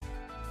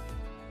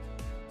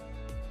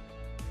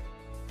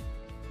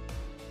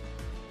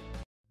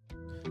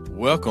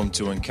Welcome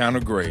to Encounter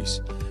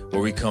Grace,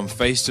 where we come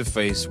face to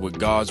face with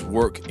God's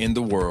work in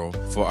the world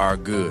for our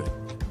good.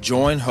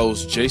 Join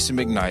host Jason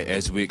McKnight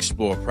as we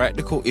explore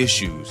practical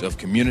issues of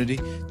community,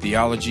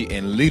 theology,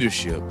 and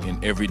leadership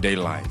in everyday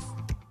life.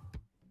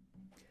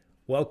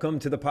 Welcome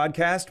to the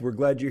podcast. We're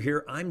glad you're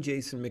here. I'm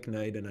Jason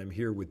McKnight, and I'm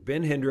here with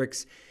Ben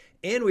Hendricks,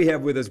 and we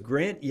have with us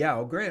Grant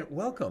Yao. Grant,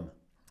 welcome.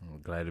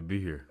 I'm glad to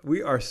be here.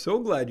 We are so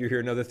glad you're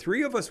here. Now, the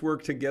three of us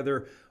work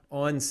together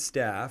on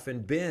staff,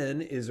 and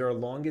Ben is our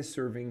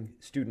longest-serving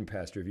student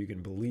pastor, if you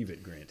can believe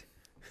it, Grant.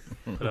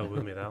 Put up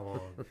with me that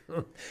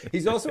long.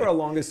 He's also our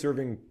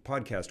longest-serving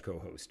podcast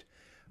co-host.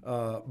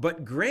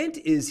 But Grant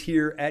is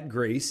here at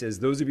Grace, as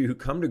those of you who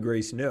come to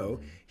Grace know.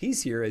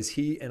 He's here as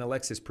he and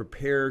Alexis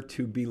prepare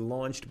to be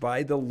launched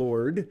by the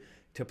Lord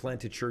to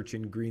plant a church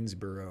in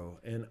Greensboro.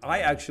 And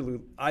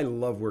I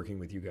love working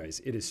with you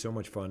guys. It is so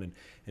much fun.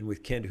 And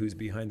with Kent, who's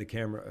behind the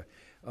camera,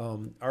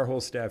 our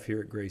whole staff here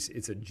at Grace,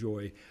 it's a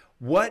joy.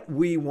 What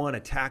we want to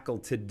tackle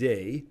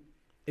today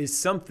is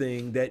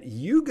something that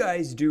you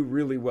guys do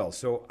really well.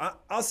 So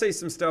I'll say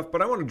some stuff,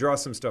 but I want to draw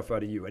some stuff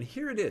out of you. And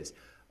here it is,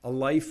 a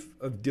life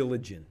of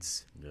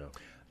diligence. Yeah.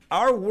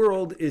 Our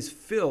world is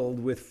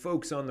filled with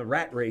folks on the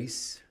rat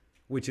race,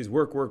 which is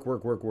work,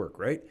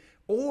 right?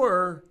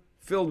 Or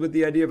filled with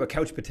the idea of a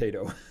couch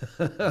potato.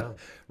 Yeah.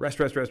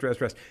 Rest.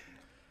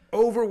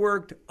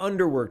 Overworked,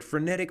 underworked,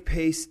 frenetic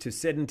pace to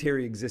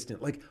sedentary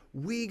existence. Like,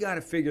 we got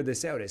to figure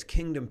this out as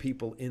kingdom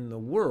people in the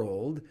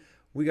world.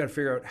 We got to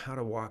figure out how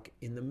to walk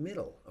in the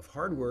middle of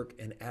hard work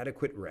and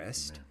adequate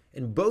rest,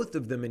 and both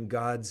of them in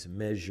God's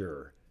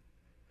measure.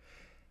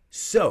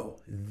 So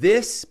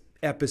this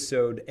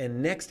episode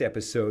and next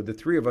episode, the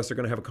three of us are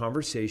going to have a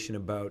conversation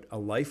about a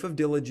life of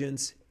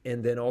diligence,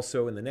 and then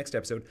also in the next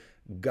episode,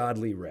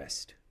 godly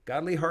rest,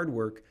 godly hard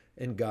work,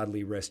 and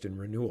godly rest and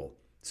renewal.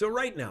 So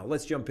right now,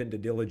 let's jump into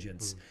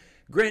diligence.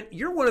 Grant,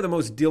 you're one of the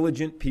most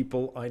diligent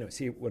people I know.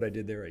 See what I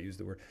did there? I used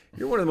the word.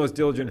 You're one of the most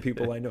diligent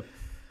people I know.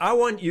 I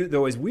want you,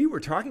 though, as we were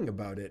talking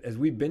about it, as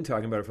we've been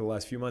talking about it for the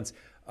last few months,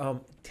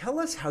 tell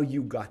us how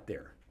you got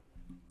there.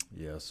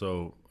 Yeah,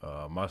 so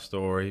my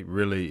story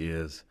really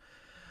is,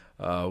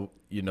 many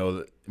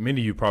of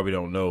you probably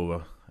don't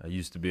know, I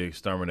used to be an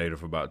exterminator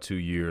for about 2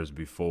 years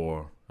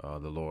before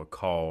the Lord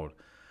called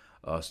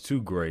us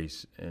to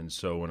Grace. And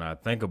so when I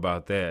think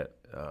about that,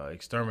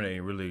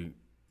 exterminating really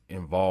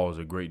involves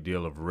a great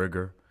deal of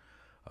rigor,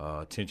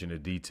 attention to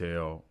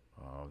detail,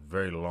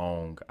 very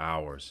long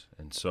hours.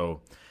 And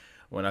so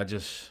when I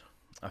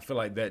feel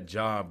like that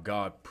job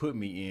God put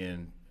me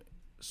in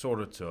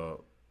sort of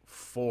to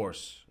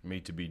force me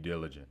to be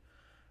diligent,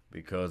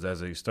 because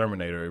as an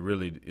exterminator, it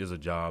really is a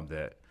job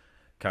that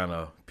kind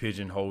of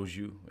pigeonholes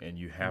you, and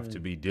you have to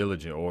be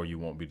diligent or you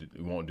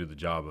won't do the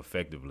job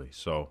effectively.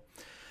 So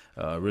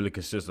it really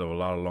consists of a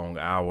lot of long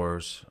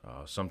hours,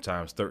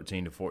 sometimes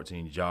 13 to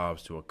 14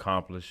 jobs to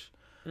accomplish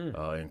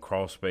in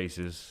crawl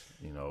spaces.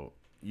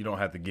 You don't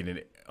have to get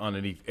in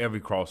underneath every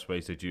crawl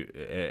space that you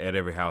at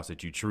every house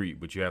that you treat,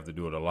 but you have to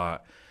do it a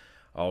lot.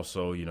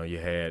 Also, you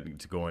had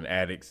to go in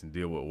attics and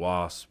deal with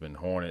wasps and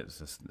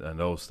hornets and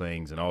those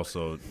things, and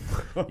also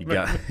you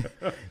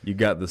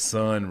got the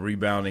sun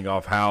rebounding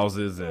off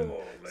houses, and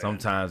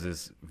sometimes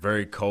it's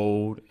very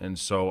cold, and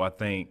so I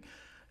think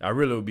I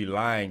really would be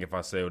lying if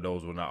I say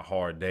those were not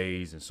hard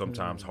days and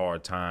sometimes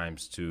hard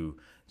times to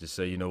just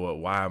say, you know what,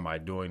 why am I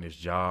doing this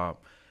job?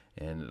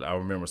 And I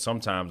remember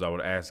sometimes I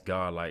would ask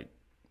God, like,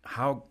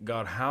 how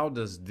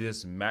does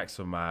this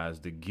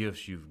maximize the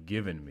gifts you've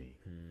given me?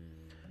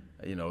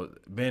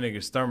 Being an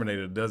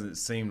exterminator doesn't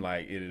seem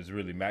like it is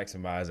really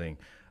maximizing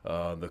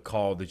the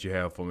call that you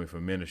have for me for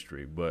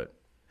ministry, but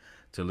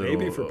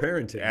maybe for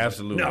parenting.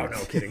 Absolutely. No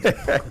kidding.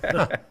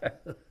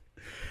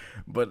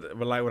 But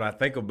like when I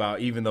think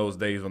about even those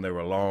days when they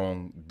were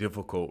long,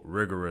 difficult,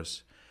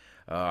 rigorous,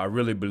 I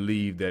really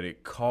believe that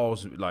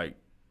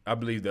I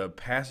believe the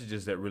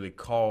passages that really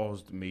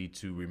caused me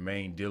to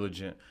remain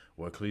diligent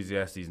were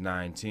Ecclesiastes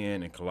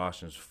 9:10 and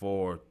Colossians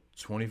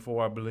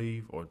 4:24, I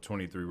believe, or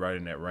 23, right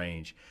in that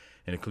range.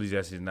 And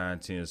Ecclesiastes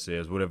 9:10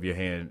 says, whatever your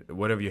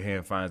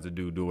hand finds to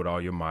do, do with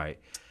all your might.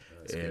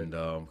 That's and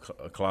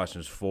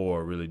Colossians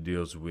 4 really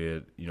deals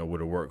with, with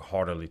to work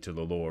heartily to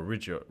the Lord,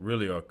 which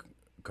really are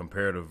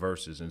comparative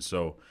verses. And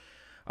so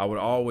I would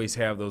always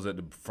have those at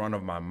the front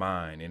of my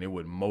mind, and it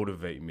would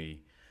motivate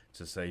me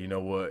to say, you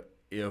know what,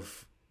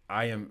 if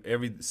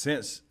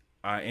since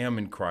I am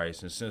in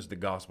Christ and since the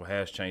gospel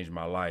has changed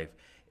my life,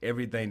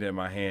 everything that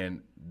my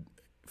hand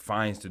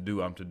finds to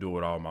do, I'm to do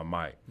with all my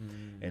might.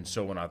 And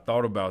so when I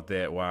thought about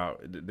that, wow,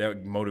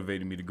 that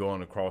motivated me to go on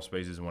the crawl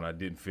spaces when I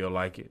didn't feel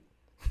like it.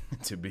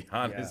 To be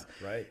honest,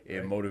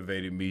 it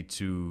motivated me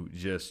to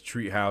just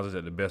treat houses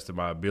at the best of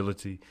my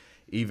ability,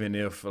 even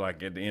if,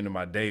 like, at the end of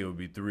my day, it would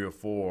be 3 or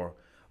 4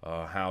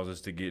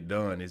 houses to get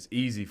done. It's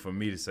easy for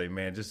me to say,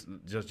 man, just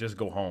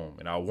go home.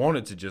 And I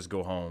wanted to just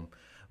go home,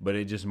 but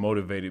it just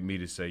motivated me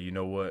to say, you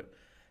know what?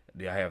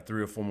 I have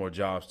 3 or 4 more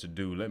jobs to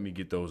do. Let me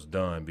get those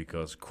done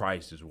because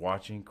Christ is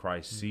watching.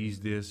 Christ sees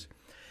this.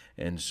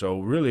 And so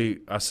really,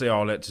 I say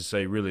all that to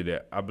say really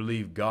that I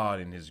believe God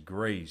in his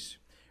grace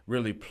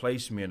really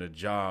placed me in a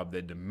job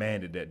that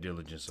demanded that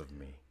diligence of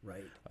me.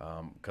 Right.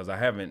 Because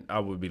I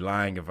would be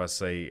lying if I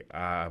say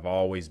I've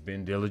always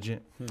been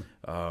diligent.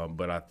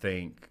 But I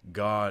think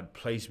God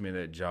placed me in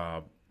that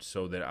job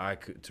so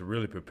that to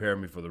really prepare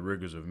me for the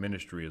rigors of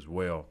ministry as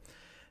well.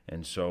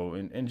 And so,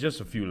 and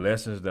just a few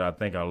lessons that I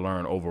think I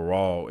learned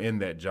overall in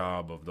that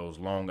job of those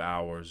long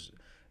hours,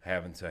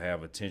 having to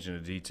have attention to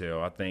detail.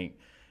 I think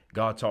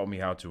God taught me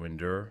how to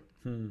endure,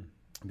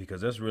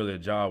 because that's really a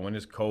job when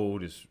it's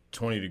cold, it's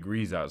 20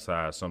 degrees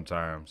outside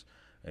sometimes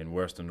in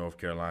Western North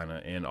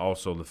Carolina, and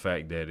also the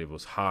fact that it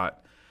was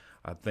hot.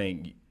 I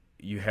think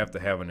you have to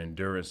have an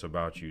endurance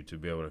about you to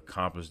be able to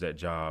accomplish that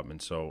job.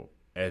 And so,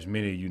 as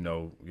many of you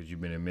know, because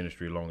you've been in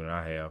ministry longer than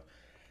I have,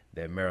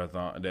 that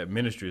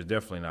ministry is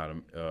definitely not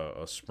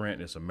a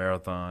sprint, it's a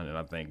marathon. And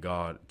I think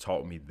God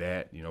taught me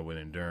that, with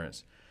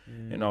endurance.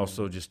 And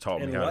also just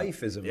taught me how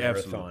life is a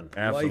marathon.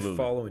 Absolutely. Life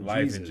following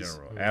life Jesus. in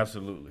general.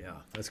 Absolutely. Yeah,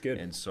 that's good.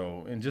 And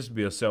so, and just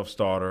be a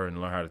self-starter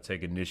and learn how to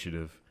take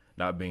initiative,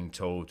 not being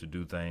told to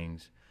do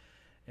things.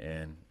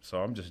 And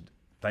so I'm just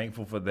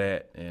thankful for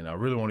that. And I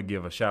really want to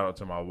give a shout out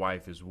to my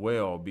wife as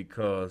well,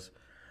 because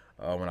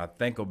when I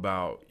think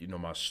about,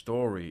 my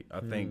story, I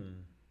think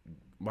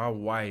my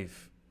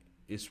wife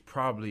is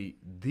probably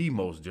the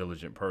most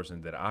diligent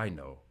person that I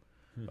know.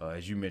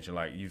 As you mentioned,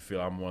 like you feel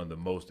I'm one of the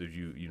most of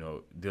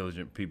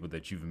diligent people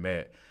that you've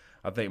met.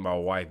 I think my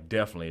wife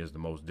definitely is the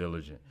most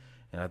diligent.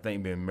 And I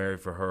think being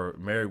married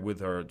with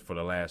her for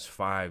the last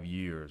 5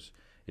 years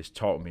has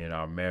taught me in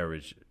our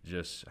marriage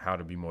just how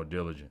to be more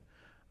diligent,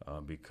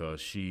 because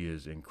she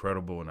is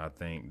incredible. And I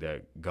think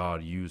that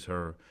God used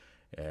her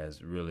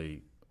as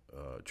really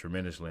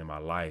tremendously in my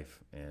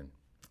life, and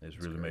it's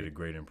really made a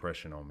great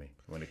impression on me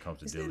when it comes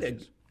to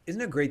diligence.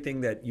 Isn't it a great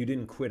thing that you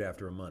didn't quit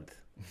after a month?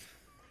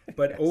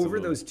 But over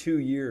those 2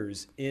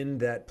 years in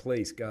that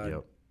place,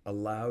 God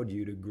allowed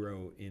you to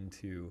grow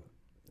into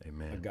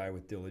a guy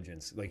with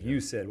diligence. Like you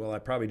said, well, I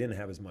probably didn't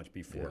have as much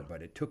before,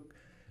 but it took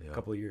a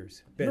couple of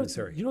years. Ben,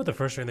 sorry. You know what the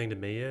frustrating thing to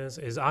me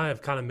is I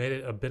have kind of made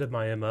it a bit of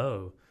my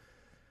MO.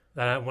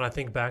 That when I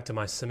think back to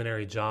my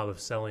seminary job of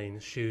selling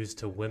shoes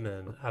to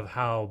women, of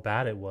how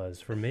bad it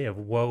was for me, of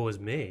woe is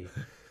me.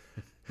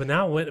 But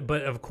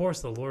of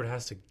course the Lord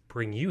has to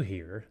bring you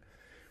here,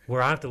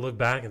 where I have to look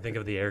back and think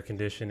of the air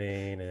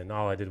conditioning and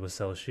all I did was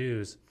sell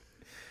shoes.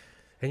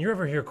 And you're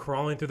over here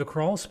crawling through the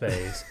crawl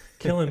space,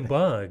 killing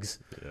bugs.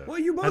 Yeah. Well,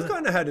 you both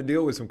kind of had to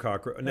deal with some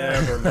cockroaches.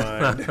 Never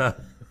mind.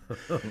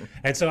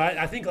 And so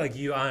I think like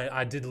you,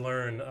 I did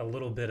learn a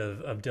little bit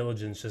of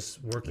diligence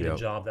just working a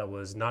job that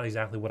was not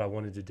exactly what I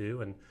wanted to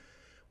do and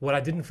what I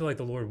didn't feel like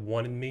the Lord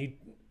wanted me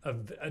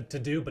to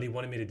do, but he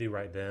wanted me to do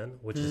right then,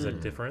 which is a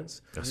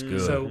difference. That's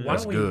good. So why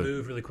don't we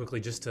move really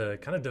quickly just to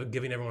kind of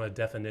giving everyone a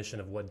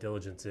definition of what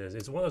diligence is.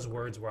 It's one of those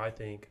words where I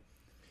think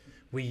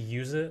we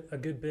use it a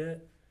good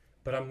bit,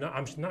 but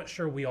I'm not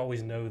sure we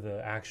always know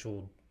the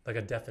actual like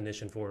a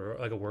definition for it, or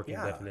like a working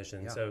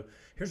definition. Yeah. So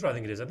here's what I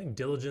think it is. I think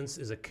diligence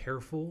is a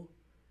careful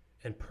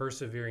and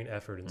persevering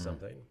effort in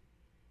something.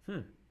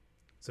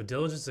 So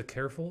diligence is a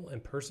careful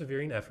and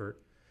persevering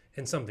effort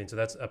in something. So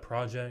that's a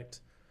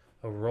project,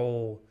 a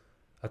role,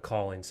 a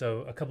calling.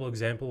 So a couple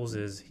examples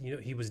is,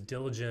 he was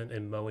diligent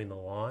in mowing the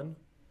lawn.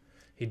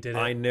 He did it.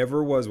 I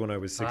never was when I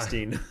was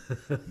 16.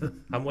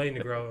 I'm waiting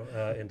to grow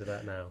into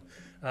that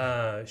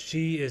now.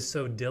 She is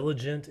so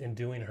diligent in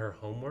doing her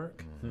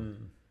homework.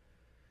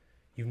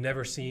 You've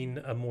never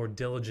seen a more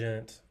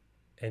diligent,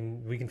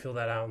 and we can feel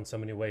that out in so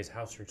many ways,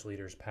 house church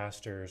leaders,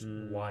 pastors,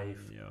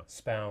 wife,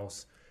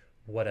 spouse,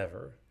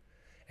 whatever.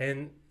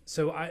 And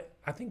so I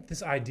think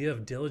this idea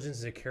of diligence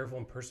is a careful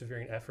and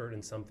persevering effort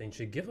in something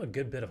should give a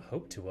good bit of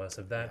hope to us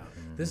of that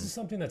this is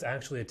something that's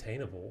actually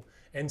attainable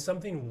and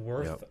something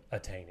worth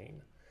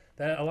attaining.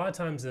 That a lot of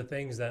times the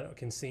things that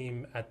can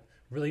seem at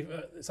really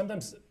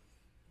sometimes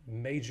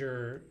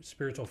major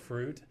spiritual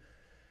fruit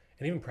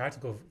and even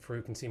practical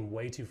fruit can seem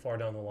way too far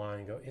down the line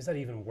and go, is that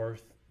even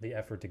worth the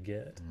effort to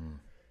get?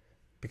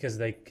 Because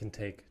they can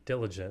take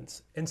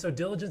diligence. And so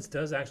diligence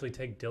does actually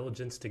take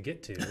diligence to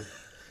get to.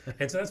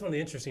 And so that's one of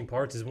the interesting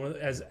parts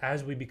is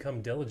as we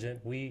become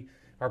diligent, we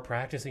are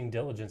practicing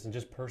diligence and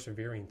just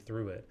persevering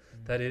through it.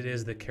 That it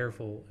is the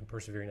careful and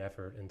persevering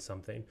effort in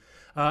something.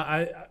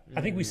 I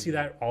think we see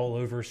that all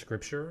over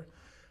Scripture.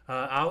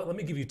 Let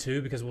me give you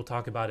two because we'll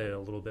talk about it a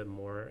little bit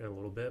more in a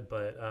little bit.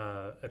 But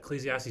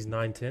Ecclesiastes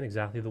 9:10,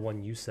 exactly the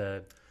one you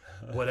said.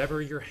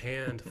 Whatever your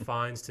hand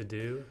finds to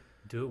do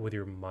it with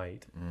your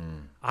might.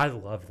 I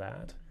love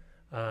that.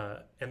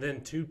 And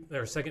then 2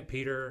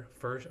 Peter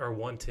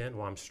 1:10.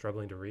 Well, I'm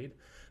struggling to read.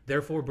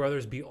 Therefore,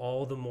 brothers, be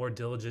all the more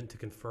diligent to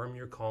confirm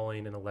your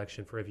calling and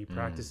election. For if you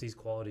practice these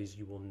qualities,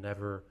 you will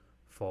never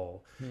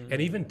fall.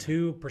 And even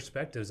two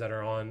perspectives that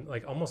are on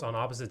like almost on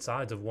opposite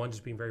sides of one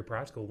just being very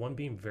practical, one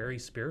being very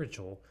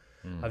spiritual,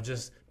 of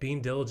just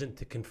being diligent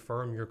to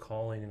confirm your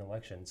calling and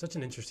election. Such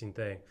an interesting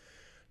thing.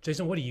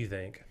 Jason, what do you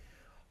think?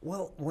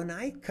 Well, when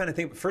I kind of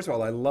think, first of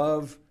all, I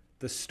love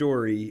the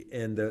story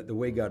and the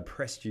way God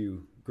pressed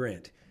you,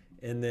 Grant.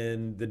 And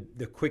then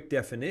the quick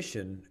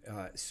definition,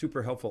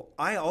 super helpful.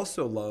 I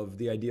also love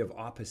the idea of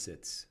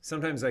opposites.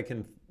 Sometimes I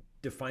can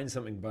define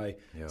something by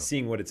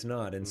seeing what it's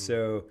not. And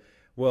so,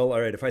 well,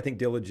 all right, if I think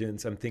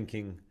diligence, I'm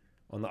thinking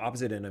on the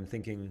opposite end, I'm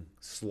thinking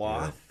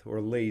sloth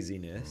or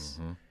laziness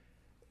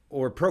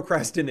or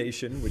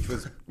procrastination,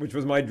 which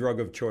was my drug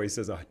of choice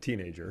as a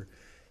teenager.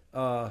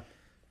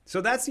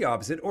 So that's the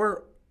opposite.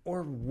 Or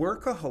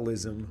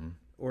workaholism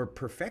or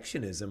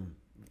perfectionism,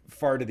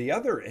 far to the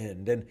other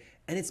end. And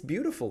it's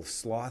beautiful.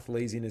 Sloth,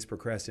 laziness,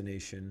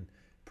 procrastination,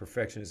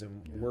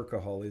 perfectionism,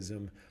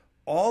 workaholism,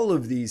 all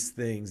of these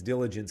things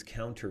diligence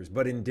counters,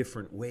 but in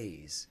different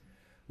ways.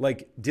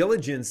 Like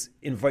diligence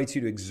invites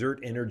you to exert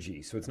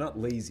energy, so it's not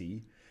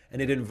lazy,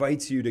 and it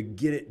invites you to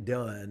get it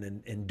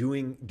done and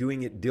doing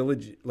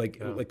it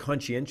like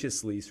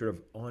conscientiously, sort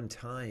of on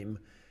time,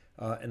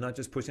 and not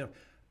just pushing off.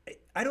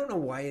 I don't know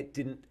why it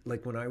didn't,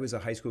 like when I was a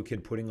high school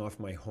kid putting off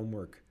my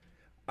homework,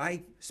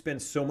 I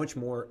spent so much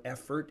more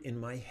effort in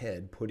my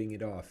head putting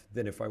it off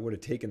than if I would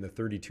have taken the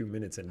 32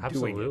 minutes and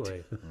doing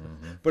it.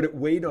 But it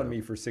weighed on me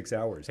for 6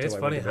 hours. It's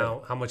funny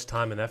how much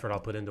time and effort I'll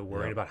put into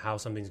worrying about how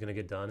something's going to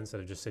get done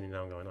instead of just sitting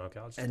down and going, okay,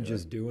 I'll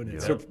just doing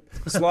it. So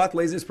sloth,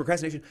 laziness,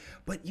 procrastination.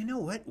 But you know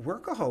what?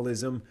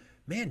 Workaholism,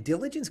 man,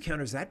 diligence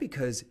counters that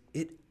because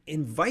it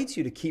invites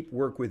you to keep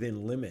work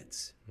within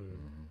limits.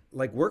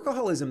 Like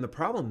workaholism, the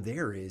problem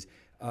there is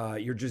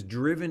you're just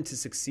driven to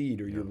succeed,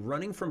 or you're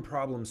running from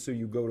problems, so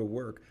you go to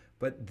work.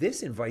 But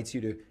this invites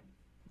you to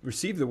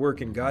receive the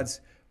work in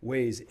God's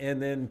ways.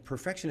 And then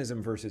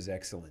perfectionism versus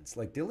excellence.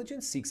 Like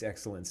diligence seeks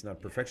excellence,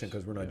 not perfection,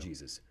 because we're not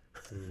Jesus.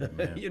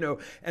 You know,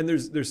 and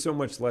there's so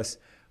much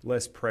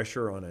less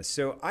pressure on us.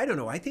 So I don't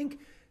know. I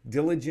think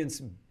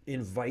diligence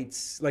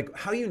invites, like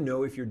how you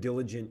know if you're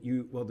diligent,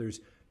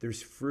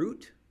 there's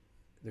fruit,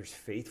 there's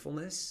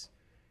faithfulness,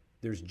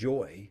 there's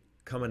joy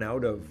coming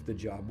out of the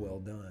job well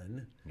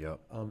done.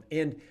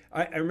 And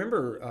I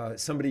remember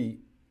somebody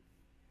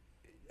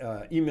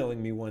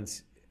emailing me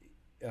once,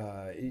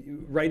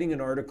 writing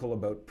an article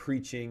about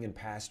preaching and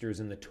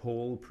pastors and the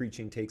toll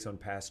preaching takes on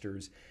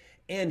pastors.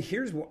 And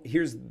here's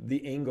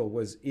the angle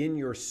was in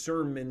your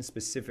sermon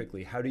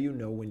specifically. How do you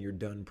know when you're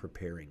done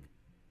preparing?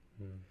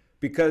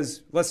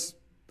 Because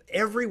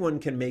everyone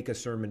can make a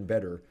sermon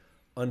better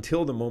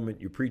until the moment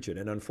you preach it.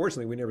 And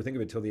unfortunately, we never think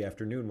of it till the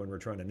afternoon when we're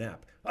trying to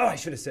nap. Oh, I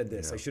should have said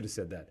this. I should have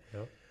said that.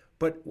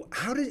 But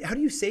how do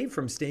you save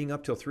from staying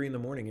up till 3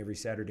 a.m. every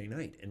Saturday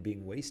night and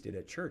being wasted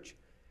at church?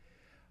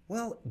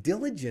 Well,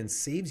 diligence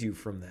saves you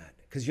from that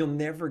because you'll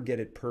never get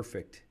it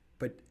perfect.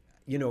 But,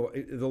 you know,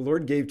 the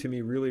Lord gave to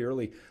me really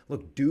early,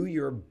 look, do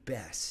your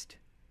best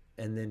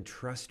and then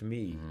trust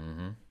me.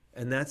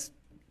 And that's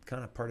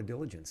kind of part of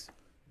diligence.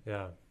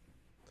 Yeah.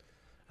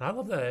 And I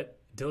love that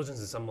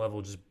diligence at some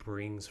level just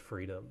brings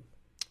freedom.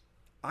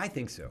 I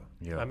think so.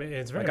 I mean,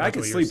 it's very much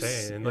what you're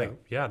saying.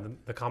 And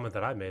the comment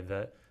that I made,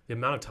 that the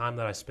amount of time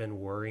that I spend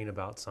worrying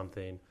about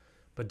something,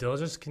 but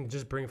diligence can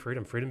just bring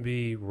freedom. Freedom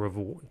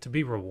to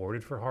be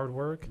rewarded for hard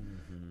work,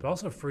 but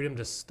also freedom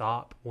to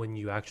stop when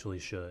you actually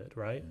should,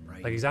 right?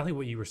 Like exactly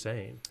what you were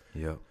saying.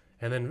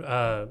 And then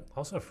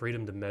also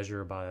freedom to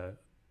measure by, I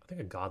think,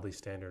 a godly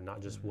standard,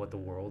 not just what the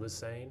world is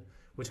saying,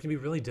 which can be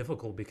really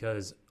difficult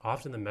because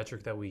often the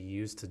metric that we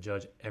use to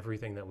judge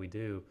everything that we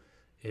do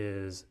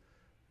is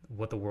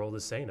what the world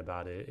is saying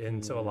about it.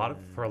 And so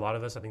for a lot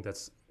of us, I think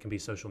can be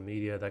social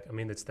media.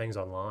 It's things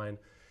online.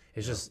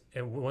 It's just,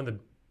 and one of the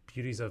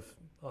beauties of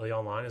the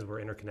online is we're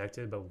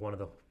interconnected, but one of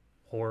the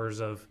horrors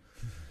of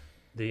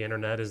the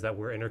internet is that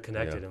we're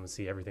interconnected and we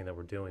see everything that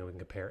we're doing. We can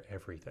compare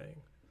everything.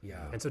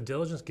 And so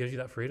diligence gives you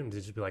that freedom to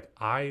just be like,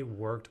 I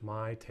worked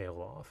my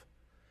tail off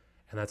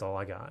and that's all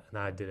I got. And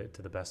I did it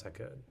to the best I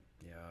could.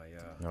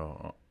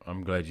 No,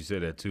 I'm glad you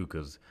said that too,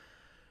 because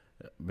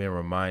being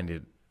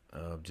reminded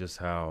of just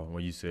how,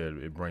 when you said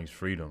it brings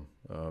freedom,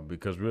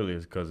 because really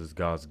it's because it's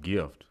God's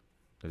gift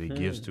that he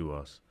gives to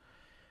us.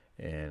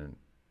 And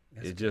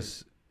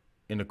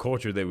in the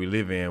culture that we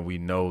live in, we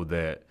know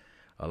that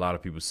a lot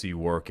of people see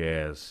work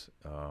as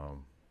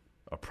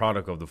a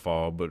product of the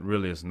fall, but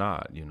really it's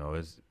not. You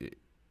know,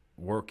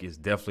 work is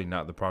definitely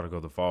not the product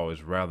of the fall.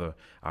 It's rather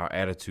our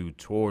attitude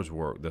towards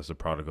work that's the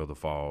product of the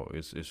fall.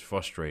 It's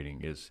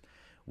frustrating.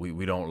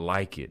 We don't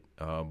like it,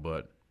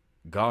 but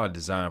God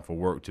designed for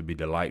work to be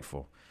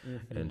delightful.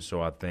 And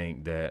so I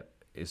think that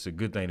it's a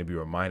good thing to be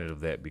reminded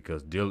of that,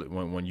 because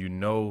when you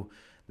know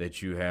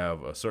that you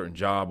have a certain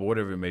job or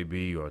whatever it may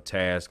be, or a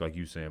task, like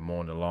you saying,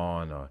 mowing the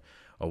lawn or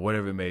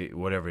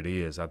whatever it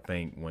is, I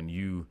think when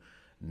you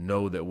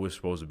know that we're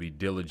supposed to be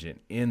diligent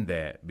in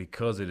that,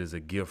 because it is a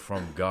gift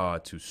from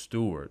God to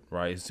steward,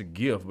 right? It's a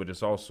gift, but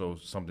it's also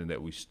something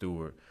that we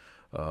steward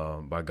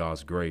by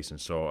God's grace. And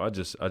so I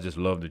just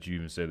love that you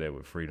even said that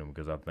with freedom,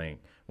 because I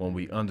think when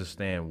we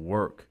understand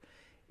work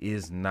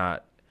is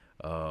not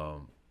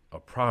a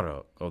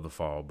product of the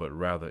fall, but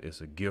rather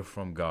it's a gift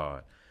from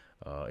God,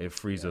 it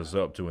frees us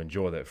up to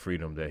enjoy that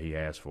freedom that he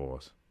has for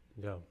us.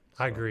 Yeah,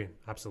 I agree.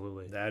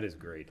 Absolutely. That is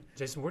great.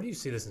 Jason, where do you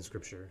see this in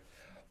Scripture?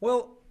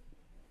 Well,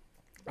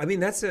 I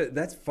mean,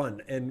 that's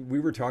fun. And we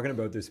were talking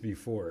about this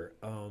before.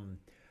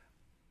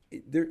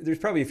 there's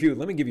probably a few.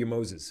 Let me give you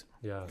Moses.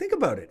 Yeah. Think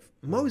about it.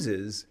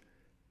 Moses,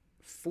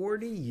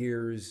 40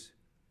 years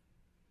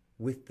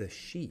with the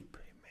sheep.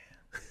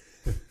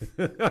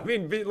 I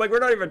mean, like, we're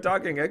not even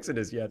talking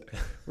Exodus yet.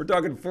 We're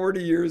talking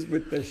 40 years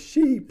with the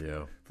sheep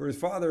for his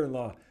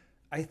father-in-law.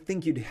 I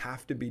think you'd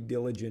have to be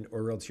diligent,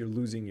 or else you're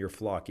losing your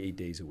flock 8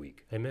 days a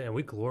week. Amen.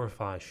 We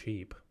glorify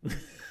sheep.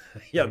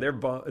 Yeah, they're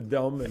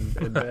dumb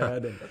and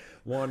bad and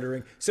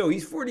wandering. So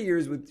he's 40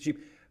 years with the sheep.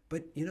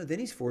 But, then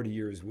he's 40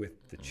 years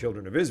with the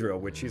children of Israel,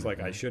 which he's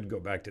like, I should go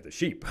back to the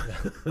sheep.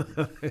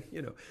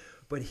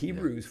 But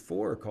Hebrews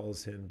 4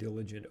 calls him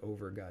diligent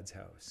over God's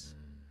house.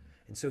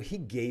 And so he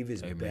gave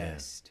his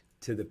best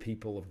to the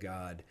people of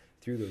God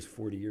through those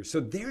 40 years. So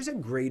there's a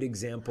great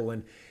example.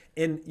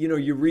 And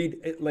you read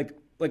it, like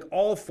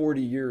all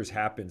 40 years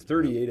happens,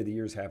 38 of the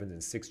years happens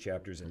in 6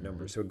 chapters in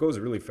Numbers. So it goes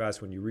really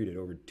fast when you read it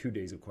over 2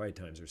 days of quiet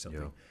times or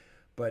something. Yeah.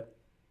 But,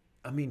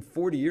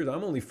 40 years,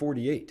 I'm only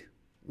 48.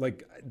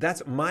 Like,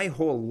 that's my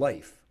whole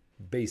life,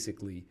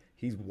 basically.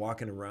 He's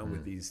walking around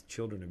with these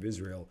children of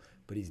Israel,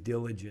 but he's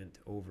diligent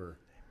over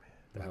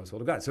the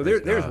household of God. So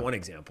there's one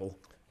example.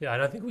 Yeah,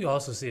 and I think we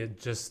also see it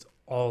just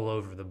all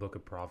over the book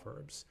of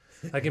Proverbs.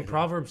 Like in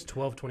Proverbs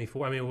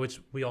 12:24,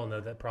 which we all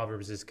know that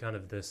Proverbs is kind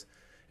of this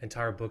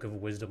entire book of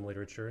wisdom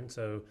literature. And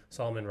so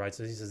Solomon writes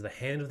this, he says, the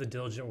hand of the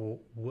diligent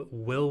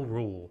will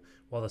rule,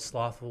 while the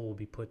slothful will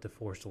be put to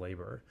forced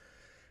labor.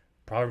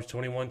 Proverbs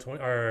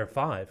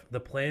 21:5, the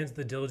plans of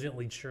the diligent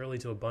lead surely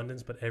to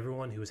abundance, but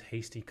everyone who is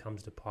hasty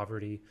comes to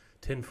poverty.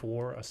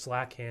 10:4, a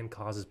slack hand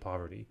causes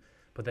poverty,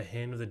 but the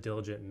hand of the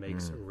diligent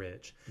makes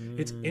rich.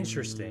 It's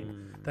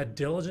interesting that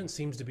diligence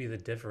seems to be the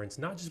difference,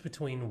 not just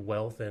between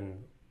wealth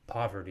and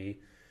poverty,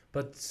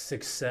 but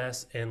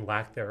success and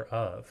lack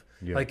thereof.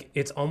 Yeah. Like,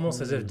 it's almost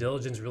as if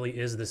diligence really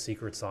is the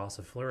secret sauce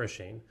of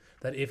flourishing,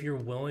 that if you're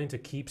willing to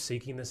keep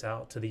seeking this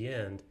out to the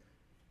end,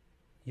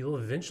 you'll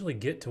eventually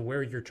get to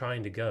where you're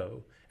trying to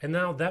go. And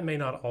now that may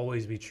not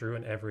always be true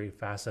in every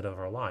facet of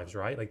our lives,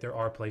 right? Like, there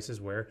are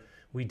places where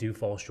we do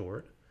fall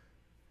short,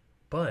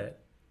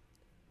 but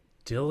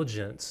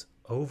diligence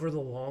over the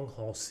long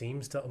haul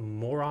seems to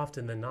more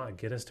often than not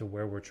get us to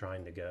where we're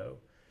trying to go.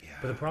 Yeah.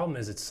 But the problem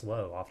is it's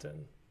slow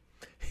often.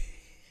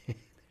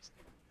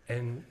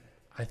 And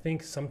I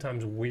think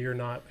sometimes we're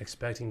not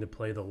expecting to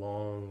play the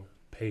long,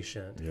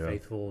 patient,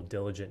 faithful,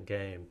 diligent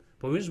game,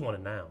 but we just want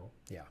it now.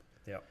 Yeah.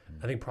 Yeah.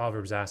 I think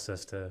Proverbs asks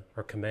us to,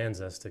 or commands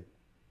us to,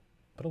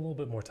 put a little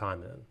bit more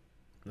time in.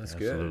 That's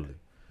Absolutely.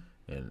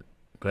 Good. And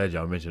glad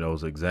y'all mentioned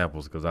those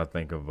examples, because I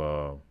think of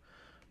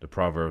the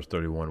Proverbs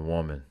 31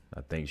 woman.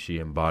 I think she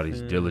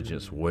embodies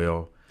diligence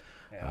well.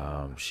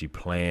 Yeah. She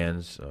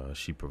plans,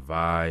 she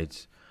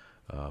provides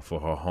for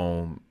her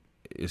home.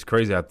 It's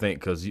crazy, I think,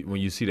 because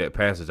when you see that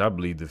passage, I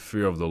believe the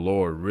fear of the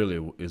Lord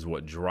really is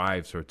what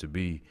drives her to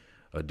be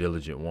a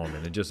diligent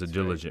woman and just a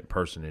diligent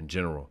person in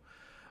general.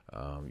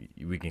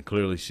 We can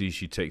clearly see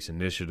she takes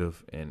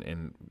initiative,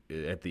 and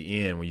at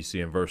the end, when you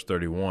see in verse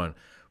 31,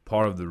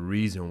 part of the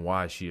reason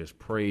why she is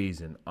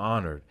praised and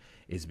honored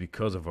is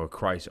because of her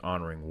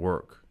Christ-honoring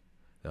work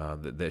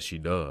that she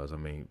does.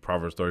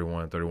 Proverbs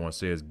 31:31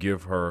 says,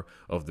 "Give her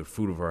of the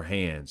fruit of her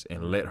hands,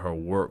 and let her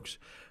works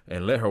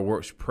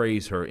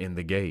praise her in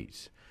the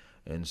gates."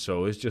 And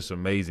so it's just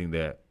amazing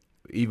that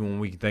even when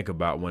we think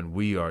about when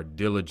we are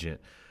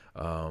diligent,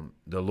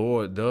 the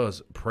Lord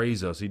does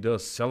praise us. He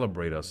does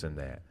celebrate us in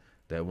that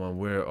when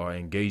we are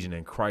engaging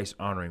in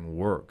Christ-honoring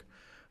work,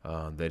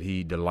 that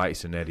he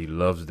delights in that, he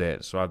loves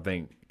that. So I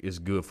think it's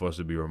good for us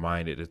to be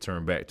reminded to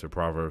turn back to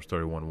Proverbs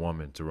 31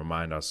 woman to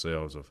remind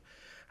ourselves of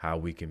how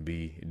we can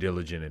be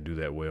diligent and do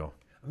that well.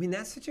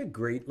 That's such a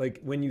great,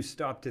 when you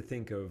stop to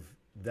think of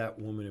that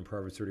woman in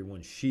Proverbs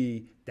 31,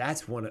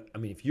 that's one,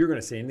 if you're going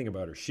to say anything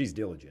about her, she's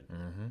diligent.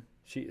 Mm-hmm.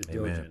 She is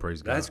diligent.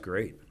 Praise God. That's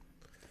great.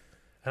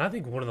 And I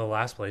think one of the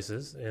last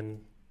places,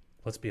 and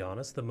let's be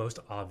honest, the most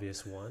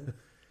obvious one,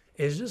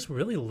 is just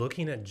really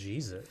looking at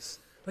Jesus.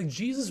 Like,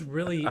 Jesus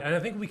really, and I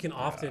think we can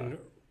often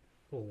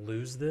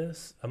lose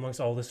this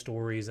amongst all the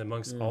stories,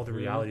 amongst all the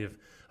reality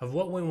of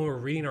what, when we're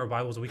reading our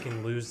Bibles, we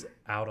can lose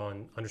out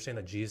on understand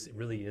that Jesus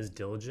really is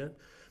diligent.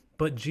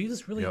 But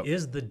Jesus really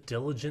is the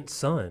diligent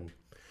Son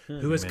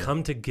who has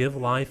come to give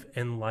life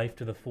and life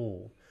to the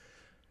full.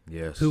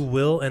 Yes. Who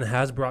will and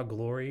has brought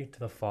glory to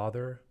the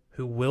Father,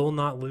 who will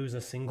not lose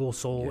a single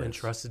soul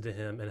entrusted to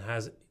him, and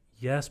has,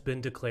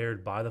 been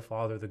declared by the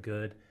Father the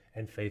good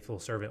and faithful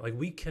servant. Like,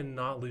 we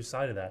cannot lose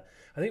sight of that.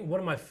 I think one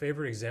of my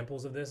favorite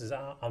examples of this is,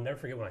 I'll never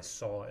forget when I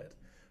saw it,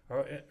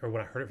 or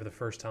when I heard it for the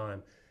first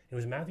time. It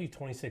was Matthew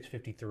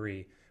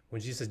 26:53,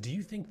 when Jesus says, "Do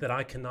you think that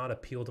I cannot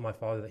appeal to my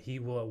Father, that he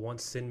will at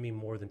once send me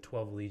more than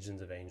 12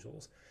 legions of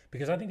angels?"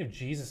 Because I think of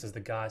Jesus as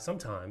the guy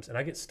sometimes, and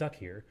I get stuck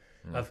here,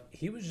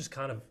 he was just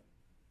kind of,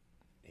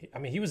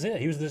 he was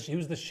it. He was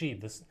the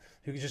sheep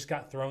who just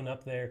got thrown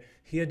up there.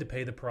 He had to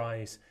pay the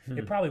price.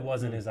 It probably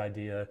wasn't his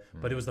idea,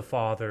 but it was the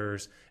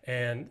Father's,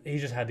 and he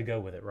just had to go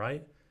with it,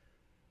 right?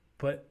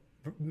 But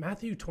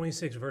Matthew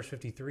 26, verse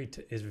 53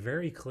 is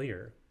very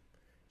clear.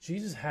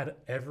 Jesus had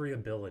every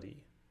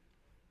ability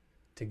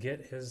to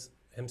get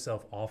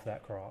himself off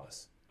that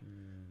cross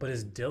But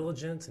his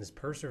diligence and his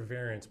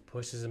perseverance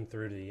pushes him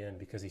through to the end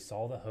because he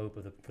saw the hope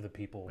for the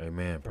people.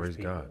 Amen. for his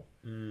Praise God.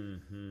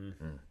 people.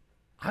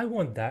 I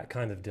want that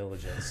kind of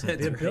diligence.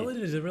 That's The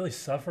ability to really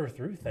suffer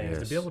through things,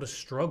 to be Yes. able to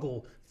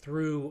struggle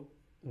through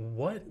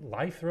what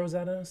life throws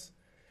at us,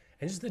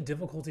 and just the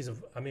difficulties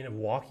of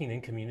walking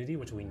in community,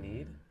 which we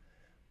need,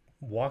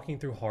 walking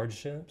through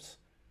hardships,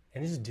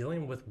 and just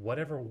dealing with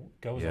whatever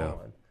goes Yeah.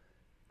 on.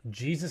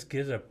 Jesus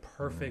gives a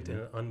perfect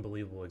and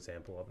unbelievable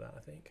example of that,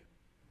 I think.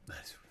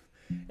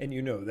 And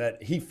you know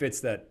that he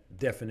fits that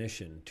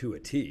definition to a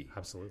T.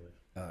 Absolutely.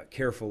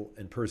 Careful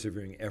and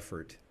persevering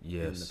effort in the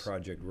Yes.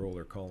 project role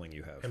or calling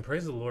you have. And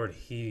praise the Lord,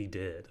 he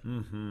did.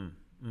 I've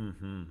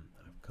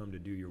come to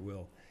do your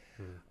will.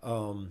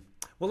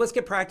 Well, let's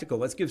get practical.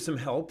 Let's give some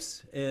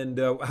helps. And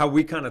how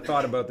we kind of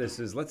thought about this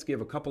is let's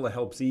give a couple of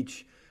helps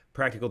each,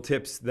 practical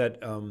tips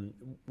that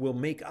will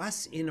make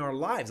us in our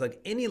lives, like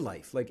any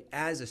life, like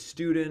as a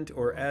student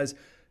or as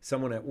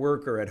someone at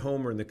work or at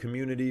home or in the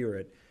community or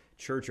at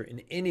church or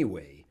in any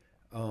way,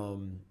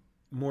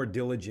 more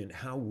diligent,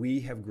 how we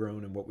have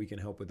grown and what we can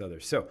help with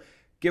others. So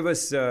give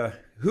us,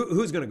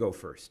 who's going to go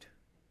first?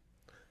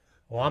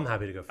 Well, I'm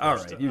happy to go first. All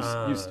right,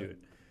 you Stuart.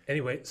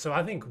 Anyway, so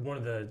I think one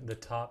of the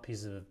top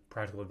pieces of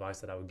practical advice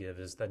that I would give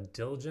is that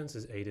diligence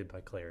is aided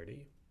by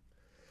clarity.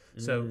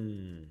 So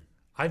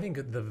I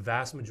think the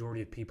vast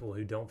majority of people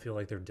who don't feel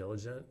like they're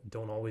diligent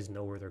don't always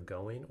know where they're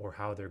going or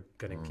how they're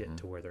going to get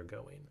to where they're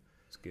going.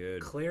 It's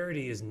good.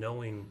 Clarity is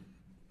knowing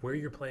where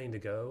you're planning to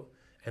go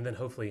and then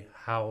hopefully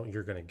how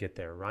you're going to get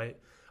there, right?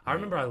 I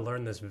remember I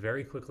learned this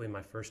very quickly in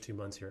my first 2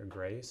 months here at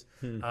Grace.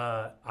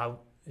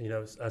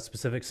 A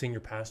specific senior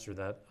pastor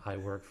that I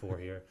work for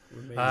here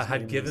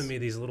had given me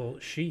these little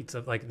sheets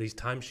of like these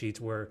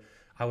timesheets where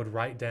I would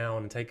write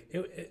down and take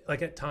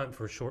like at time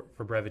for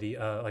brevity,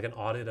 like an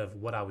audit of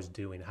what I was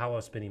doing, how I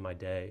was spending my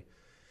day.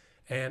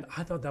 And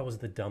I thought that was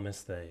the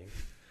dumbest thing.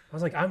 I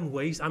was like, I'm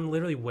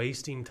literally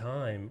wasting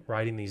time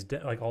writing these,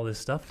 like all this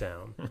stuff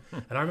down.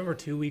 And I remember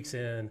 2 weeks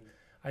in,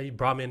 you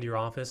brought me into your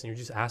office and you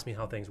just asked me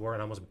how things were,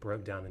 and I almost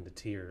broke down into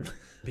tears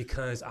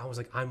because I was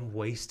like, I'm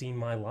wasting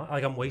my life.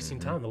 Like I'm wasting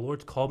time. The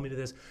Lord's called me to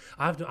this.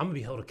 I'm gonna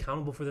be held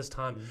accountable for this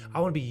time.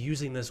 I want to be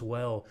using this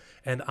well,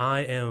 and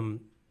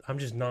I'm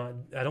just not.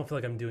 I don't feel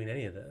like I'm doing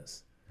any of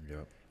this.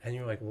 Yep. And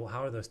you're like, well,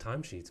 how are those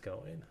timesheets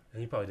going?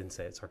 And you probably didn't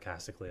say it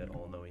sarcastically at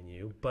all, knowing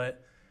you.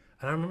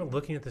 And I remember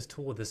looking at this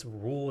tool, this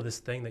rule, this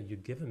thing that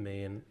you'd given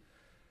me, and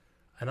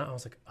I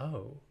was like,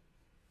 oh,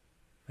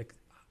 like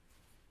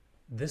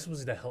this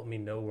was to help me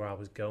know where I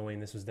was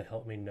going. This was to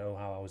help me know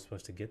how I was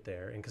supposed to get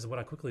there. And because what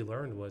I quickly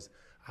learned was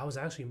I was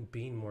actually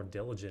being more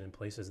diligent in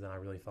places than I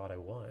really thought I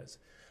was.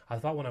 I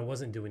thought when I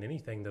wasn't doing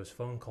anything, those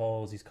phone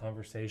calls, these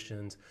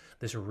conversations,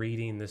 this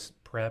reading, this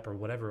prep or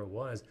whatever it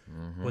was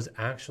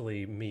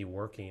actually me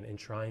working and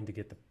trying to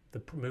get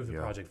move the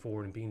project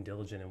forward and being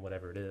diligent in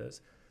whatever it is.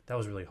 That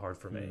was really hard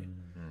for me.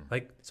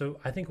 So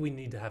I think we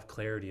need to have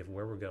clarity of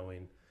where we're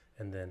going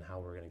and then how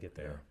we're going to get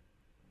there.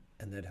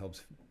 And that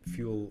helps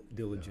fuel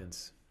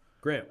diligence.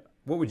 Grant,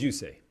 what would you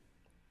say?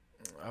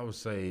 I would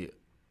say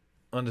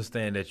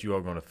understand that you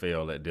are going to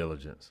fail at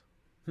diligence.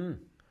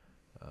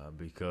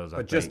 Because I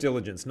But think, just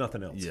diligence,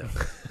 nothing else. yeah,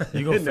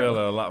 you're going to fail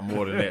at a lot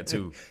more than that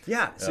too.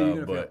 Yeah, so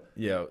you're going to fail. But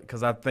yeah,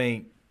 because I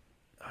think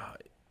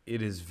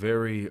it is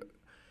very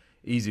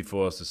easy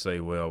for us to say,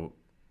 well,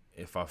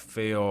 if I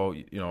fail,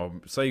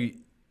 say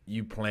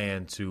you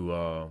plan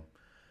to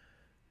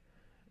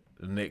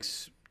the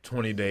next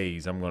 20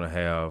 days, I'm going to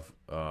have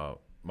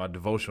my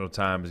devotional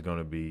time is going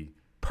to be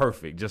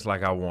perfect, just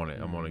like I want it.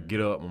 I'm going to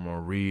get up, I'm going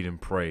to read and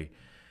pray,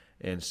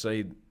 and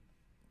say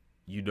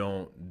you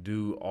don't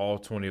do all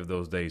 20 of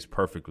those days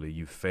perfectly.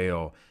 You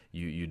fail.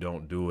 You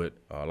don't do it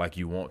like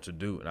you want to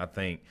do. And I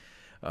think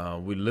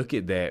we look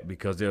at that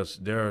because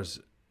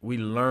we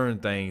learn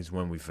things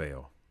when we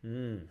fail.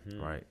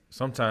 Right.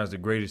 Sometimes the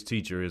greatest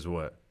teacher is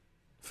what?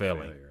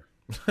 Failing.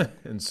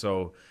 And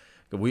so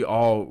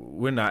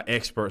we're not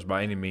experts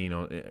by any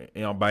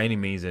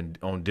means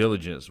on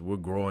diligence. We're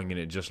growing in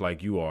it just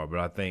like you are. But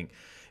I think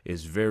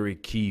it's very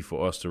key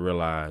for us to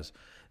realize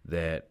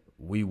that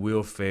we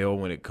will fail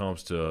when it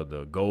comes to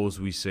the goals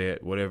we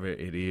set, whatever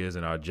it is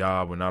in our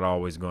job. We're not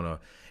always going to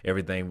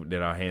everything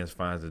that our hands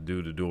finds to do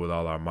it with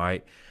all our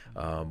might.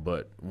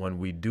 But when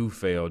we do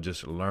fail,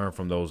 just learn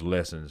from those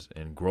lessons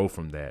and grow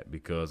from that,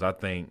 because I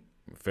think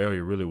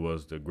failure really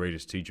was the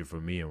greatest teacher for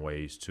me in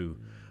ways too.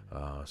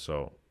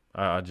 So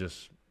I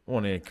just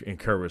want to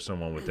encourage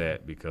someone with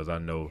that, because I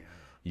know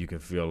you can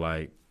feel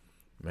like,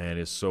 man,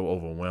 it's so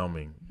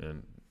overwhelming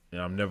and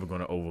I'm never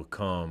going to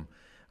overcome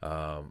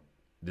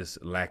this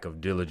lack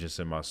of diligence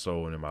in my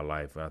soul and in my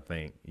life. I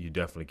think you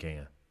definitely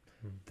can.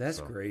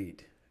 That's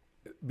great.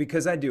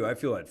 Because I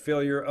feel that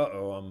failure,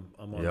 I'm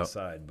on the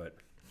side, but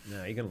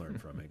no, you can learn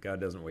from it.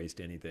 God doesn't waste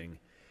anything.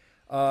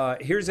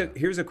 Here's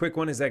a quick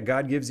one, is that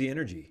God gives the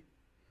energy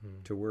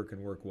to work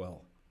and work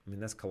well. I mean,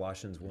 that's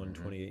Colossians 1,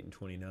 28 and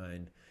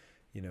 29.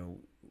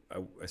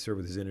 I serve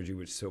with his energy,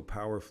 which so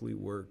powerfully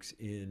works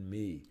in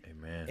me.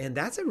 Amen. And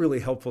that's a really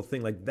helpful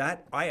thing. Like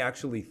that, I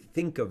actually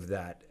think of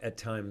that at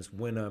times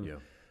when I'm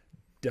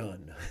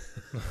done.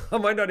 I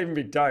might not even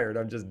be tired.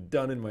 I'm just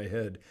done in my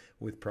head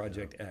with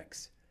Project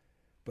X.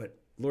 But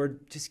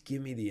Lord, just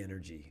give me the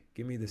energy.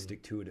 Give me the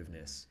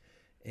stick-to-itiveness.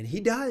 And he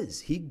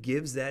does. He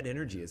gives that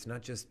energy. It's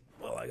not just,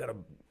 well, I got to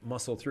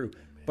muscle through.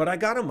 But I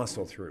got to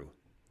muscle through.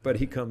 But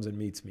he comes and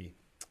meets me.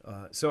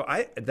 So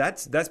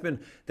that's been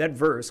that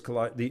verse.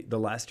 The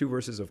last two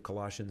verses of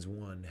Colossians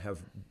 1 have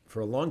for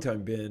a long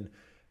time been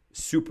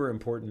super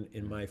important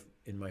in my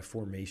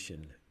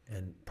formation,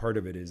 and part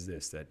of it is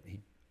this, that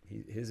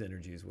his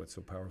energy is what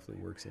so powerfully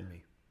works in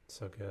me.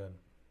 So good.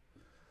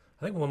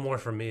 I think one more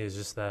for me is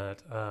just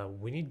that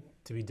we need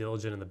to be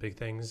diligent in the big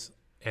things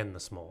and the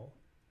small.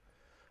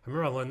 I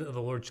remember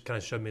the Lord kind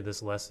of showed me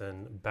this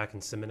lesson back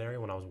in seminary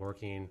when I was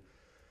working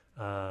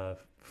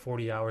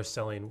 40 hours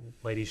selling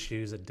ladies'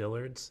 shoes at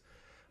Dillard's.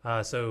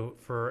 So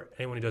for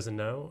anyone who doesn't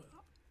know,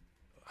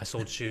 I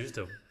sold shoes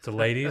to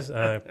ladies,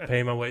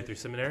 paying my way through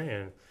seminary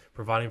and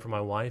providing for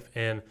my wife.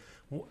 And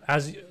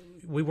as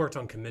we worked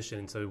on commission,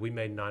 and so we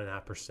made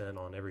 9.5%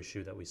 on every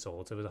shoe that we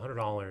sold. So it was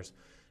 $100.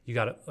 You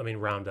got,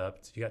 round up,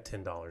 you got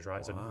 $10,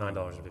 right? So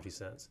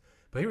 $9.50.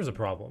 But here's a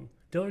problem.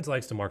 Dillard's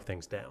likes to mark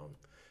things down.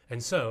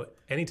 And so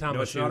anytime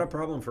it's not a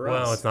problem for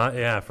us. Well, it's not.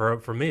 Yeah,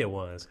 for me it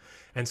was.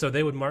 And so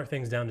they would mark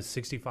things down to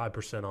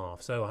 65%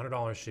 off. So a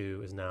 $100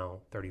 shoe is now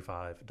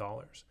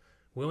 $35.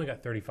 We only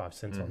got 35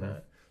 cents on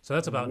that. So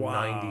that's about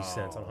 90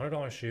 cents. On a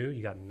 $100 shoe,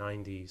 you got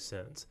 90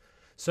 cents.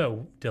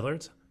 So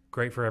Dillard's,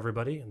 great for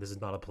everybody. And this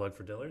is not a plug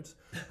for Dillard's.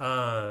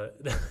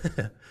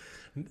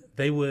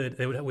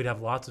 We'd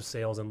have lots of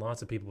sales and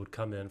lots of people would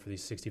come in for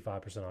these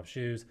 65% off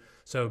shoes.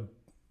 So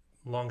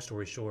long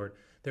story short,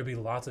 there'd be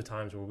lots of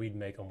times where we'd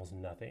make almost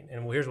nothing.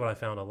 And here's what I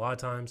found. A lot of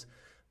times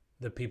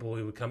the people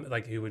who would come,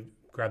 who would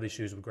grab these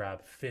shoes would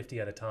grab 50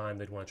 at a time.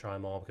 They'd want to try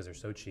them all because they're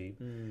so cheap.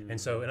 And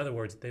so in other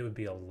words, they would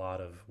be a lot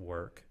of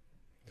work.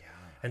 Yeah.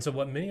 And so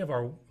what many of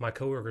my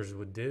coworkers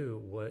would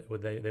do,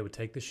 they would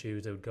take the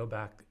shoes, they would go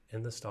back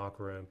in the stock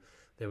room,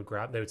 they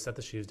would set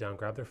the shoes down,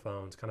 grab their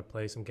phones, kind of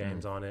play some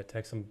games on it,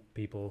 text some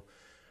people,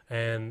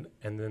 and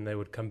then they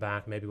would come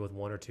back maybe with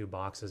 1 or 2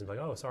 boxes and be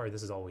like, oh, sorry,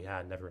 this is all we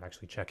had, never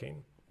actually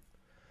checking.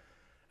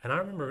 And I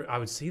remember I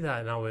would see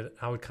that and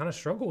I would kind of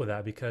struggle with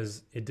that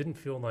because it didn't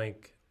feel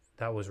like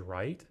that was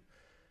right,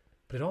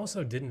 but it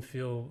also didn't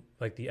feel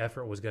like the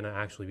effort was going to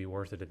actually be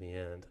worth it in the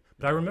end.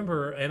 But I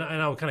remember, and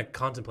I would kind of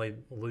contemplate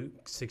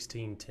Luke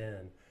 16:10,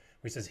 where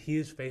he says, he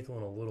is faithful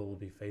in a little will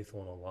be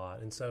faithful in a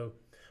lot. And so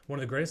one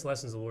of the greatest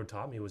lessons the Lord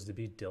taught me was to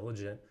be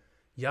diligent,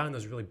 in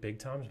those really big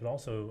times, but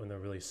also in the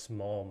really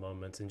small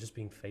moments and just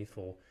being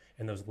faithful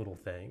in those little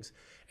things.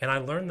 And I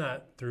learned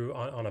that through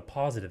on a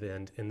positive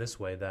end in this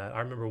way, that I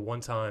remember one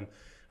time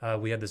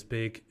we had this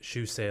big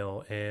shoe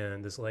sale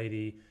and this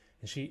lady,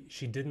 and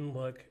she didn't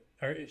look,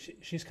 or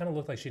she's kind of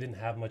looked like she didn't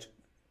have much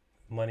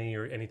money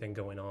or anything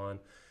going on.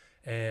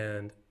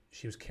 And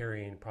she was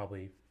carrying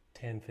probably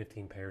 10,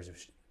 15 pairs of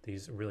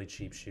these really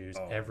cheap shoes.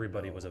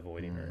 Everybody was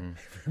avoiding her.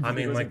 I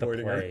mean, like the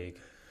plague.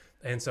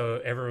 And so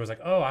everyone was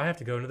like, oh, I have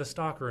to go into the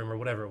stock room or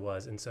whatever it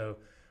was. And so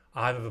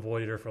I've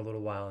avoided her for a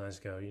little while, and I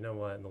just go, you know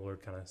what? And the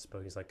Lord kind of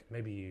spoke. He's like,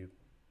 I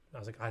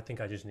was like, I think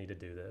I just need to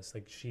do this.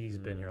 Like, she's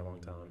been here a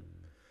long time.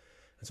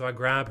 And so I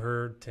grab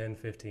her 10,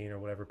 15 or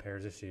whatever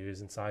pairs of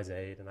shoes in size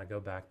 8, and I go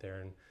back there,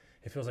 and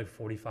it feels like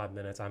 45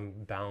 minutes. I'm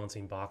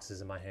balancing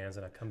boxes in my hands,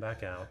 and I come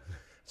back out.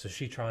 So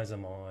she tries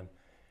them on,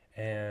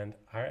 and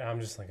I'm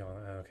just like,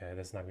 oh, okay,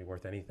 that's not going to be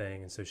worth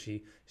anything. And so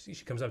she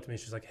comes up to me,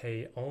 she's like,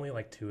 hey, only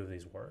like 2 of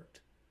these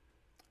worked.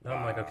 And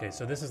I'm like, okay,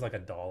 so this is like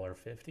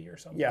 $1.50 or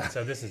something. Yeah.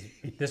 So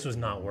this was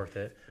not worth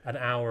it. An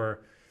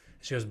hour.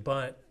 She goes,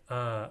 but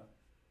I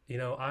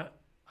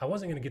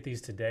wasn't going to get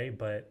these today,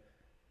 but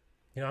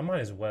I might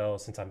as well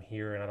since I'm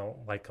here and I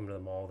don't like coming to the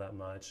mall that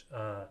much.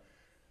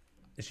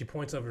 She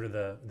points over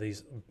to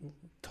these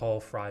tall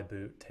fry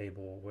boot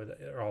table where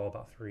they're all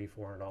about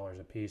 $300-$400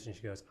 a piece, and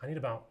she goes, I need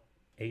about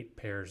 8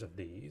 pairs of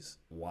these.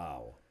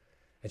 Wow.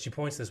 And she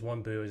points this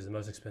one boot is the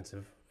most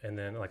expensive, and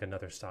then like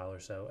another style or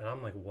so. And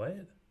I'm like,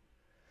 what?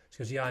 She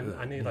goes, yeah,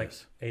 I need like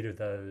 8 of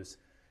those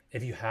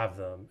if you have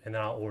them, and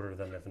then I'll order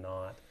them if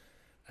not.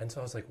 And so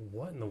I was like,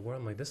 what in the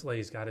world? I'm like, this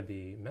lady's got to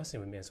be messing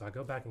with me. And so I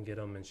go back and get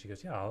them, and she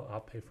goes, yeah, I'll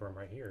pay for them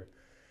right here.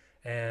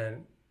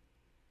 And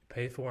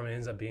paid for them, it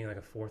ends up being like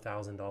a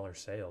 $4,000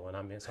 sale.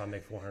 And so I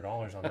make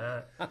 $400 on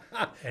that.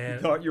 And you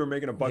thought you were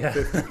making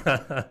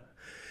 $1.50.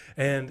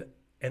 And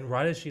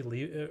right as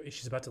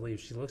she's about to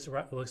leave, she looks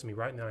at me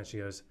right in the eye and she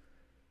goes,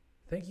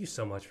 thank you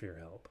so much for your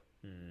help.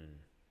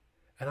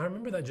 And I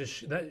remember that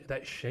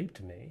that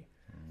shaped me.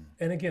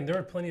 And again, there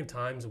are plenty of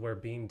times where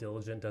being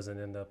diligent doesn't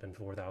end up in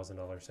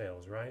 $4,000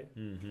 sales, right?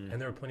 And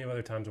there are plenty of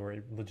other times where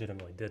it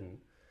legitimately didn't.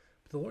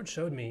 But the Lord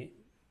showed me,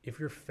 if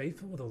you're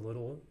faithful with a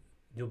little,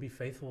 you'll be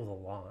faithful with a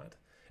lot.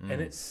 And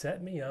it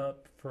set me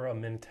up for a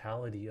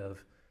mentality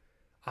of,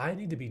 I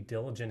need to be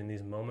diligent in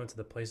these moments,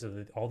 the place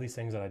of all these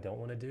things that I don't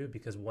want to do,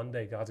 because one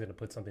day God's going to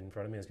put something in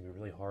front of me that's going to be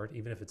really hard,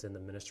 even if it's in the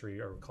ministry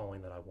or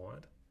calling that I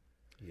want.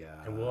 Yeah.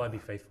 And will I be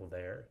faithful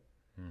there?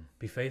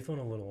 Be faithful in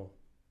a little,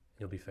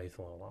 you'll be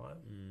faithful in a lot.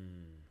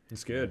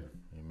 It's good.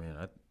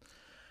 Amen.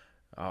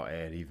 I'll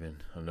add even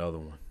another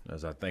one.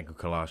 As I think of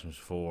Colossians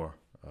 4,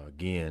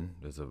 again,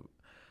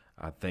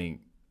 I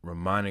think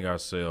reminding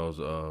ourselves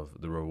of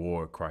the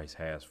reward Christ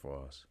has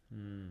for us.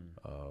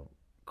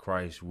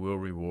 Christ will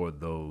reward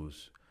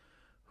those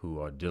who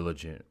are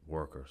diligent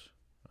workers.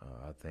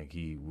 I think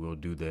he will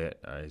do that.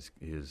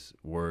 His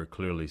word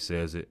clearly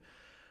says it.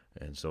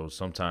 And so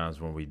sometimes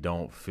when we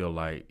don't feel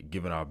like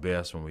giving our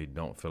best, when we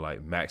don't feel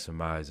like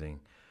maximizing,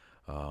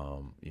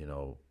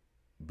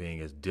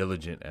 being as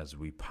diligent as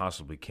we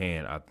possibly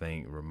can, I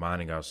think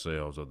reminding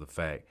ourselves of the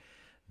fact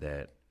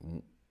that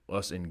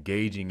us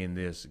engaging in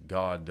this,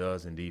 God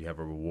does indeed have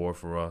a reward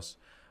for us.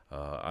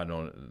 I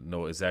don't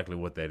know exactly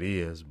what that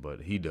is,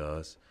 but he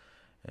does.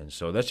 And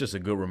so that's just a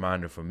good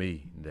reminder for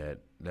me that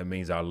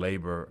means our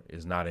labor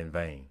is not in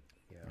vain.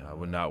 Yeah.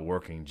 We're not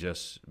working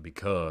just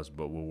because,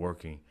 but we're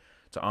working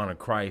to honor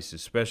Christ,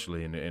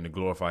 especially and to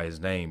glorify his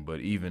name, but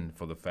even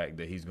for the fact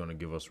that he's going to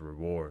give us a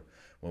reward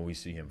when we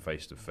see him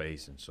face to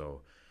face. And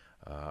so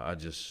I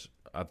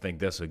think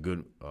that's a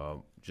good,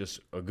 just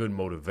a good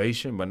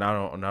motivation, but not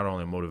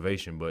only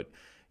motivation, but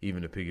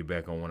even to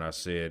piggyback on what I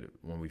said,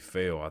 when we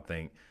fail, I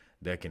think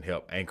that can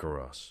help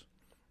anchor us,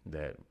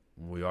 that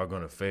we are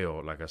going to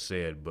fail, like I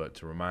said, but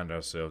to remind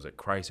ourselves that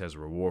Christ has a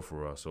reward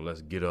for us. So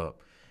let's get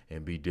up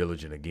and be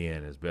diligent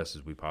again as best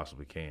as we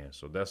possibly can.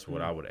 So that's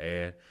what I would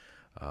add.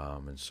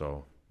 And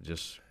so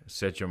just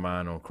set your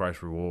mind on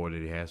Christ's reward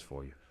that he has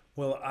for you.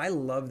 Well, I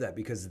love that,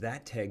 because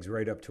that tags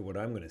right up to what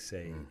I'm going to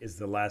say is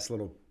the last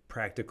little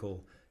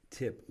practical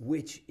tip,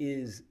 which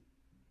is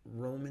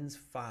Romans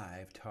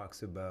 5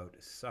 talks about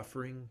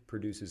suffering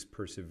produces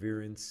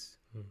perseverance,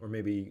 or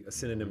maybe a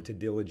synonym to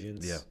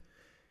diligence. Yeah.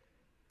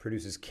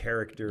 Produces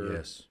character,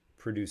 yes.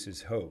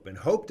 Produces hope. And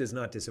hope does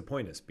not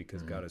disappoint us,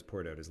 because God has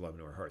poured out his love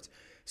into our hearts.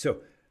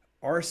 So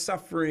our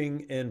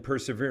suffering and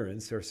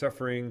perseverance, our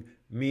suffering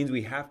means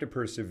we have to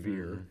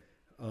persevere,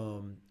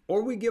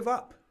 or we give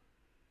up.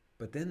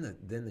 But then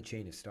the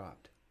chain is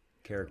stopped.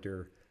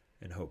 Character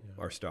and hope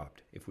are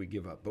stopped if we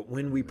give up. But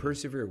when we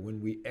persevere, when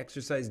we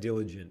exercise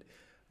diligence,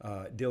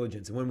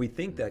 and when we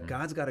think that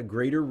God's got a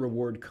greater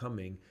reward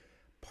coming,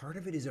 part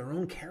of it is our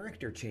own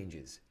character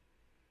changes.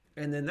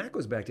 And then that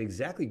goes back to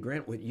exactly,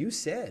 Grant, what you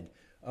said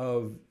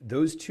of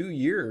those 2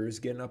 years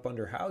getting up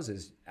under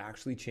houses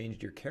actually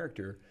changed your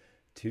character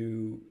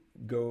to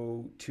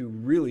go to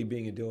really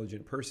being a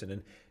diligent person.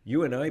 And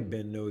you and I,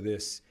 Ben, know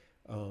this.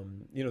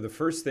 The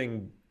first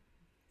thing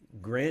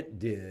Grant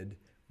did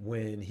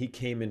when he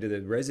came into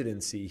the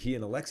residency, he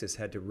and Alexis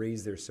had to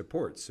raise their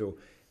support. So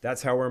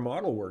that's how our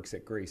model works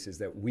at Grace, is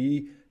that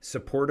we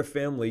support a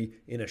family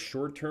in a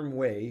short-term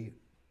way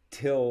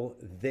till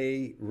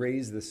they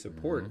raise the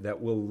support that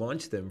will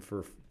launch them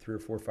for 3 or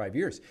 4 or 5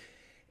 years.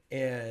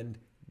 And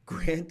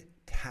Grant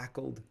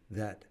tackled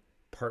that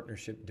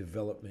partnership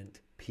development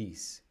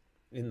piece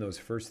in those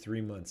first 3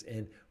 months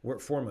and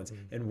 4 months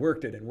and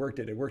worked it.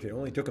 It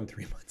only took him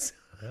 3 months.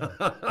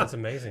 Yeah, that's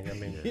amazing. I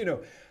mean,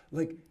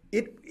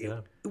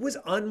 it was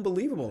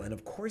unbelievable. And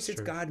of course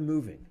it's God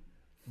moving.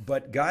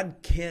 But God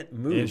can't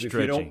move if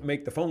you don't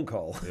make the phone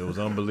call. It was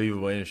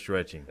unbelievable in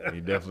stretching.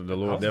 The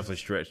Lord definitely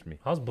stretched me.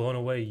 I was blown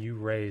away. You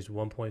raised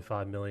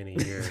 $1.5 million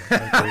a year in 3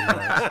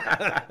 months.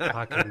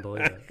 I couldn't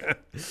believe it.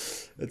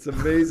 It's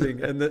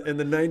amazing, and the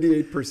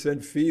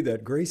 98% fee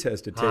that Grace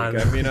has to take. I'm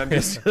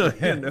just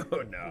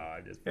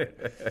I'm just.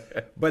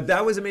 But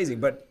that was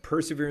amazing. But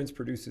perseverance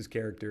produces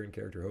character, and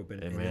character hope,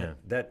 and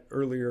that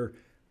earlier.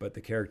 But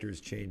the character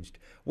has changed.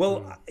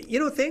 Well,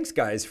 thanks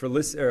guys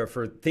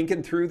for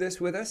thinking through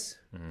this with us,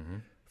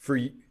 for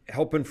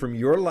helping from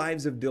your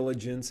lives of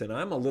diligence. And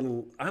I'm a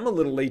little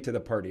late to the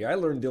party. I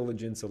learned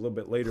diligence a little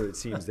bit later, it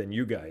seems, than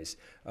you guys.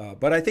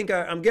 But I think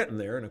I'm getting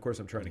there. And of course,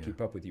 I'm trying to keep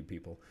up with you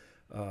people.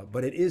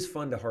 But it is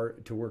fun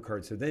to work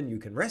hard, so then you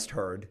can rest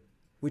hard,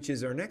 which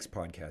is our next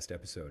podcast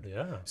episode.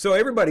 Yeah. So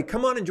everybody,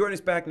 come on and join us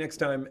back next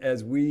time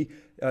as we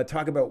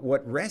talk about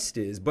what rest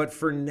is. But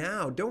for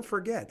now, don't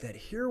forget that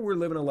here we're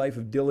living a life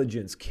of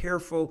diligence,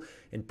 careful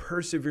and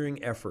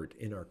persevering effort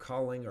in our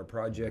calling, our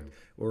project,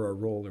 or our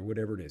role, or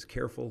whatever it is.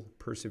 Careful,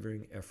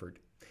 persevering effort.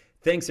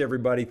 Thanks,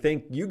 everybody.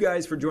 Thank you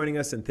guys for joining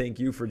us, and thank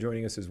you for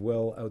joining us as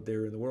well out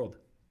there in the world.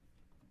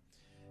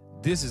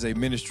 This is a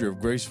ministry of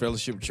Grace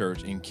Fellowship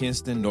Church in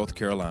Kinston, North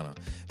Carolina.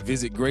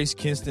 Visit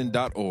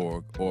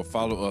gracekinston.org or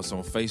follow us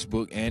on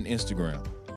Facebook and Instagram.